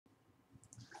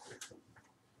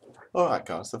Alright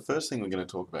guys, the first thing we're going to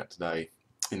talk about today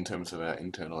in terms of our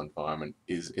internal environment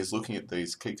is looking at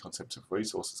these key concepts of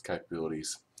resources,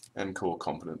 capabilities and core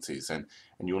competencies, and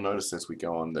you'll notice as we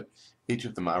go on that each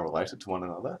of them are related to one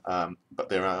another, but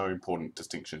there are important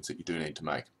distinctions that you do need to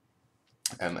make,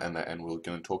 and we're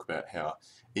going to talk about how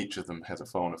each of them has a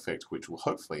flow-on effect which will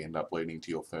hopefully end up leading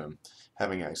to your firm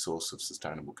having a source of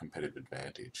sustainable competitive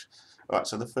advantage. Alright,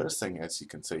 so the first thing, as you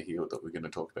can see here, that we're going to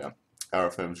talk about are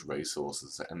a firm's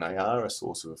resources, and they are a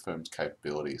source of a firm's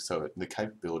capabilities. So the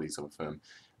capabilities of a firm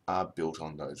are built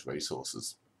on those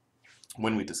resources.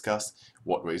 When we discuss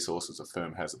what resources a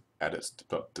firm has at its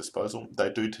disposal, they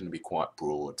do tend to be quite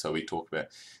broad. So we talk about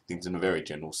things in a very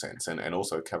general sense, and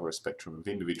also cover a spectrum of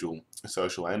individual,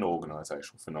 social and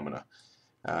organisational phenomena.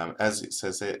 As it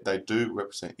says there, they do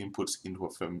represent inputs into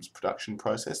a firm's production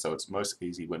process, so it's most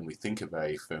easy when we think of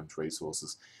a firm's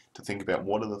resources to think about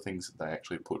what are the things that they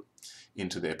actually put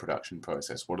into their production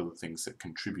process, what are the things that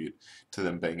contribute to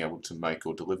them being able to make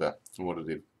or deliver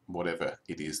whatever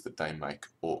it is that they make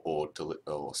or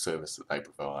service that they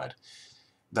provide.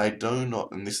 They do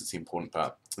not, and this is the important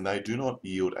part, they do not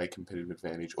yield a competitive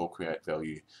advantage or create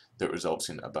value that results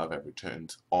in above average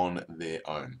returns on their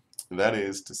own. That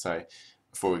is to say,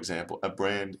 for example, a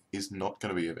brand is not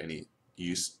going to be of any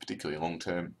use, particularly long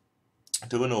term,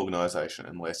 to an organisation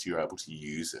unless you're able to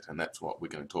use it, and that's what we're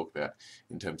going to talk about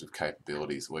in terms of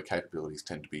capabilities, where capabilities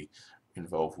tend to be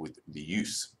involved with the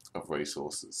use of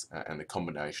resources and the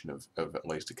combination of at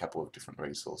least a couple of different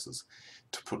resources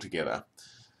to put together.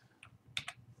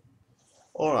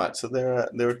 Alright, so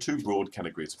there are two broad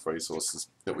categories of resources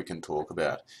that we can talk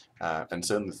about, and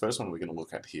certainly the first one we're going to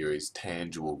look at here is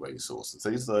tangible resources.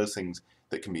 These are those things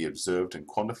that can be observed and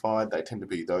quantified. They tend to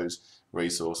be those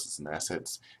resources and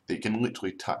assets that you can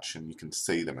literally touch and you can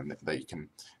see them and that you can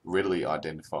readily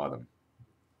identify them.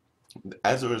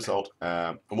 As a result,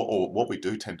 what we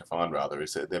do tend to find rather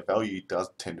is that their value does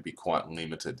tend to be quite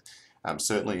limited,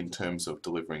 certainly in terms of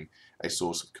delivering a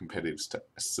source of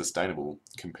sustainable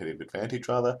competitive advantage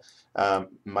rather,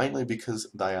 mainly because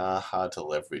they are hard to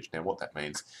leverage. Now what that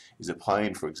means is a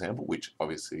plane, for example, which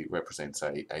obviously represents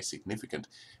a significant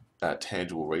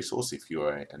tangible resource if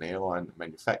you're an airline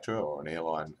manufacturer or an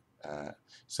airline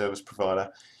service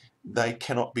provider. They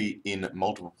cannot be in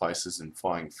multiple places and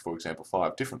flying, for example,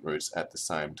 5 different routes at the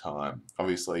same time.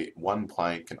 Obviously, one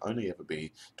plane can only ever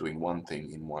be doing one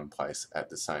thing in one place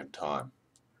at the same time.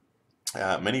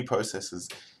 Many processes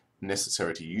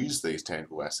necessary to use these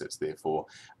tangible assets, therefore,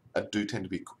 do tend to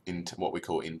be what we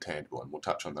call intangible, and we'll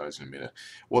touch on those in a minute.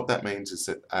 What that means is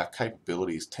that our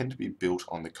capabilities tend to be built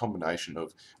on the combination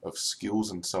of skills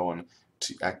and so on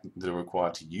that are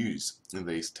required to use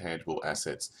these tangible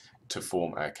assets to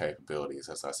form our capabilities,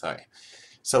 as I say.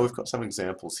 So we've got some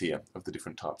examples here of the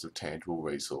different types of tangible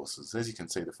resources. As you can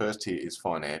see, the first here is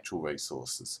financial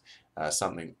resources,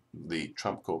 something the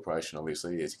Trump Corporation,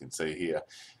 obviously, as you can see here,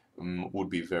 would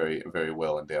be very, very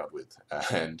well endowed with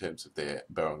in terms of their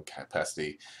borrowing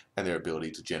capacity and their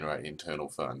ability to generate internal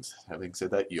funds. Having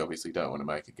said that, you obviously don't want to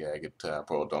make a gag at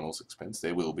poor Donald's expense.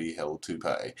 There will be hell to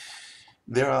pay.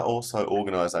 There are also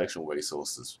organisational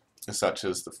resources, such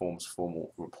as the firm's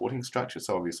formal reporting structure.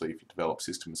 So obviously if you develop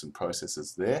systems and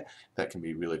processes there, that can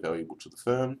be really valuable to the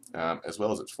firm, as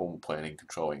well as its formal planning,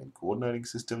 controlling and coordinating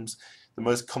systems. The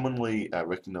most commonly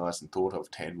recognised and thought of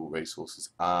tangible resources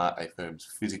are a firm's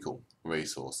physical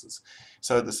resources.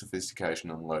 So the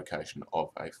sophistication and location of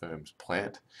a firm's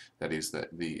plant, that is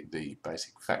the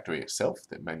basic factory itself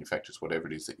that manufactures whatever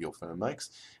it is that your firm makes,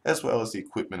 as well as the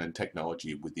equipment and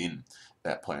technology within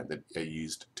that plant that are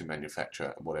used to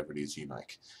manufacture whatever it is you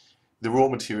make. The raw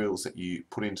materials that you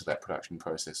put into that production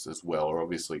process as well are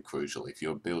obviously crucial. If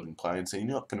you're building planes, then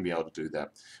you're not going to be able to do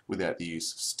that without the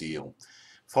use of steel.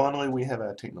 Finally, we have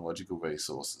our technological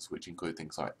resources, which include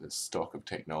things like the stock of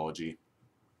technology,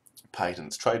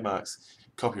 patents, trademarks,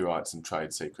 copyrights and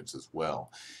trade secrets as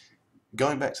well.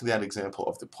 Going back to that example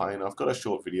of the plane, I've got a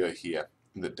short video here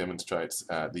that demonstrates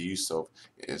the use of,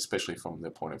 especially from the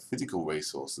point of physical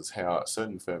resources, how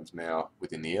certain firms now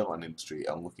within the airline industry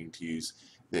are looking to use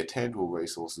their tangible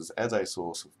resources as a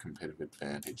source of competitive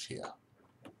advantage here.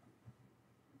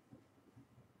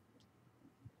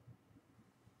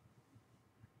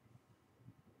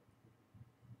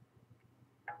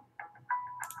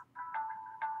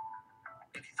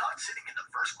 If you thought sitting in the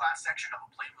first class section of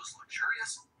a plane was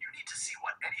luxurious, you need to see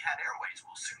what Etihad Airways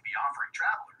will soon be offering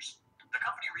travelers. The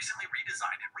company recently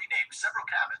redesigned and renamed several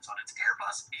cabins on its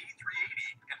Airbus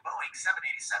A380 and Boeing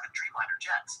 787 Dreamliner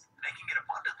jets, making it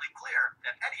abundantly clear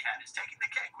that Etihad is taking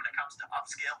the cake when it comes to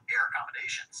upscale air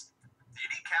accommodations. The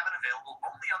unique cabin available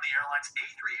only on the airline's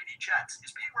A380 jets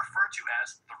is being referred to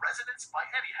as the Residence by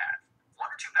Etihad. One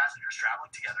or two passengers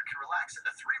traveling together can relax in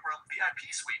the three-room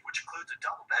VIP suite, which includes a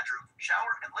double bedroom,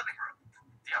 shower, and living room.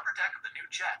 The upper deck of the new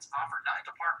jets offer 9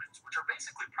 apartments, which are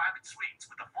basically private suites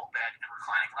with a full bed and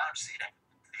reclining lounge seating.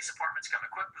 These apartments come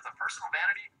equipped with a personal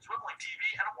vanity, swiveling TV,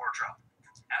 and a wardrobe.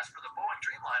 As for the Boeing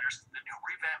Dreamliners, the new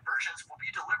revamped versions will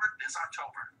be delivered this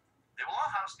October. They will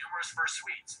all house numerous first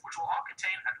suites, which will all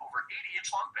contain an over 80-inch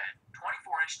long bed,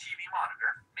 24-inch TV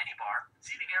monitor, minibar,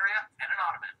 seating area, and an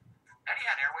ottoman.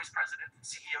 Etihad Airways President and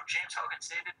CEO James Hogan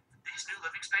stated, "These new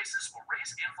living spaces will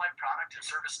raise in-flight product and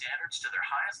service standards to their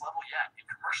highest level yet in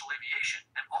commercial aviation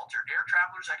and alter air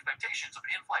travelers' expectations of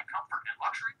in-flight comfort and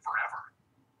luxury forever."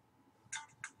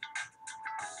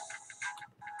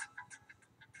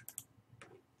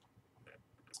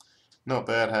 Not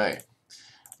bad, hey?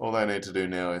 All they need to do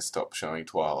now is stop showing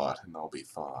Twilight and they'll be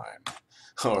fine.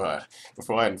 Alright,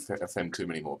 before I offend too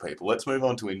many more people, let's move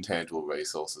on to intangible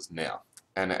resources now.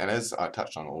 And as I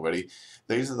touched on already,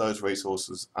 these are those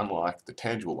resources, unlike the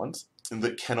tangible ones,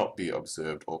 that cannot be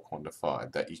observed or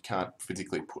quantified, that you can't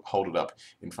physically hold it up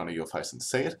in front of your face and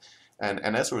see it. And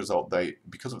as a result,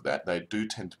 because of that, they do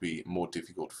tend to be more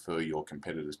difficult for your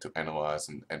competitors to analyze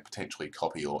and potentially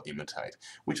copy or imitate,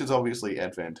 which is obviously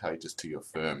advantageous to your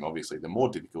firm. Obviously, the more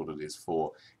difficult it is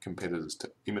for competitors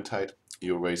to imitate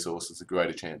your resources, the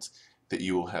greater chance that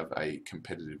you will have a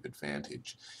competitive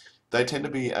advantage. They tend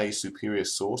to be a superior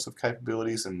source of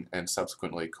capabilities and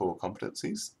subsequently core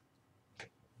competencies.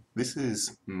 This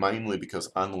is mainly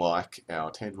because, unlike our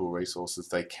tangible resources,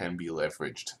 they can be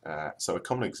leveraged. So a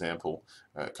common example,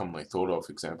 commonly thought of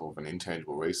example of an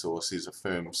intangible resource is a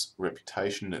firm's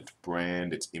reputation, its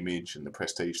brand, its image, and the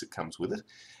prestige that comes with it.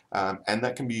 And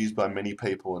that can be used by many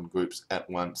people and groups at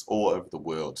once all over the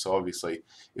world. So obviously,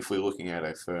 if we're looking at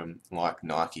a firm like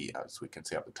Nike, as we can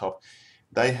see up the top,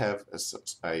 they have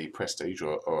a prestige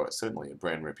or certainly a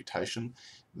brand reputation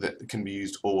that can be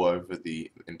used all over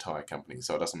the entire company.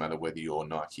 So it doesn't matter whether you're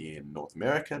Nike in North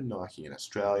America, Nike in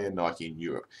Australia, Nike in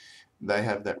Europe. They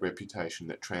have that reputation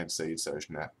that transcends those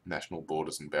national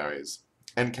borders and barriers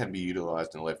and can be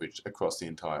utilized and leveraged across the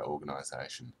entire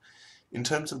organization. In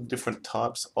terms of different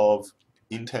types of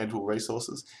intangible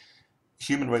resources,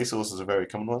 human resources are a very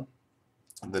common one.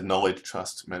 The knowledge,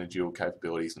 trust, managerial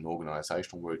capabilities, and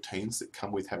organisational routines that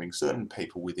come with having certain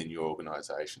people within your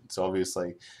organisation. So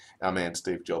obviously, our man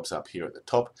Steve Jobs up here at the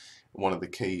top, one of the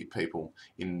key people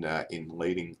in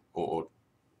leading or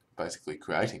basically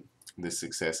creating this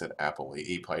success at Apple.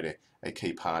 He played a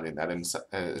key part in that and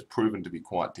has proven to be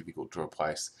quite difficult to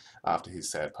replace after his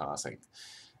sad passing.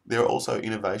 There are also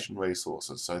innovation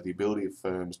resources, so the ability of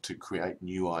firms to create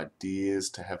new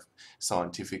ideas, to have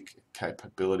scientific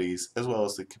capabilities, as well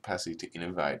as the capacity to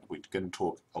innovate. We're going to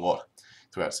talk a lot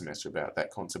throughout the semester about that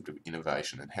concept of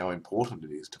innovation and how important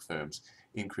it is to firms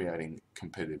in creating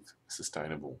competitive,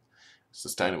 sustainable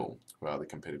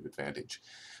competitive advantage.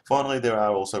 Finally, there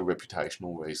are also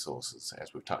reputational resources,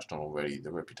 as we've touched on already, the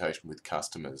reputation with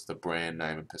customers, the brand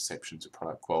name and perceptions of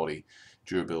product quality,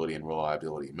 durability and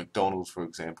reliability. McDonald's, for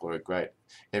example, are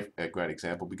a great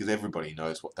example because everybody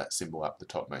knows what that symbol up the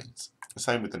top means. The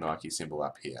same with the Nike symbol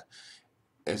up here.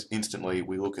 As instantly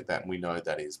we look at that and we know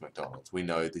that is McDonald's. We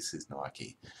know this is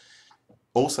Nike.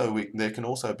 Also, there can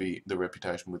also be the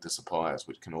reputation with the suppliers,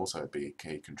 which can also be a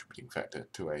key contributing factor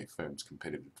to a firm's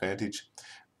competitive advantage.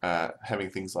 Having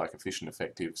things like efficient,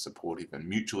 effective, supportive, and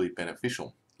mutually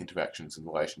beneficial interactions and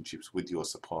relationships with your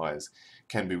suppliers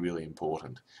can be really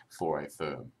important for a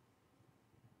firm.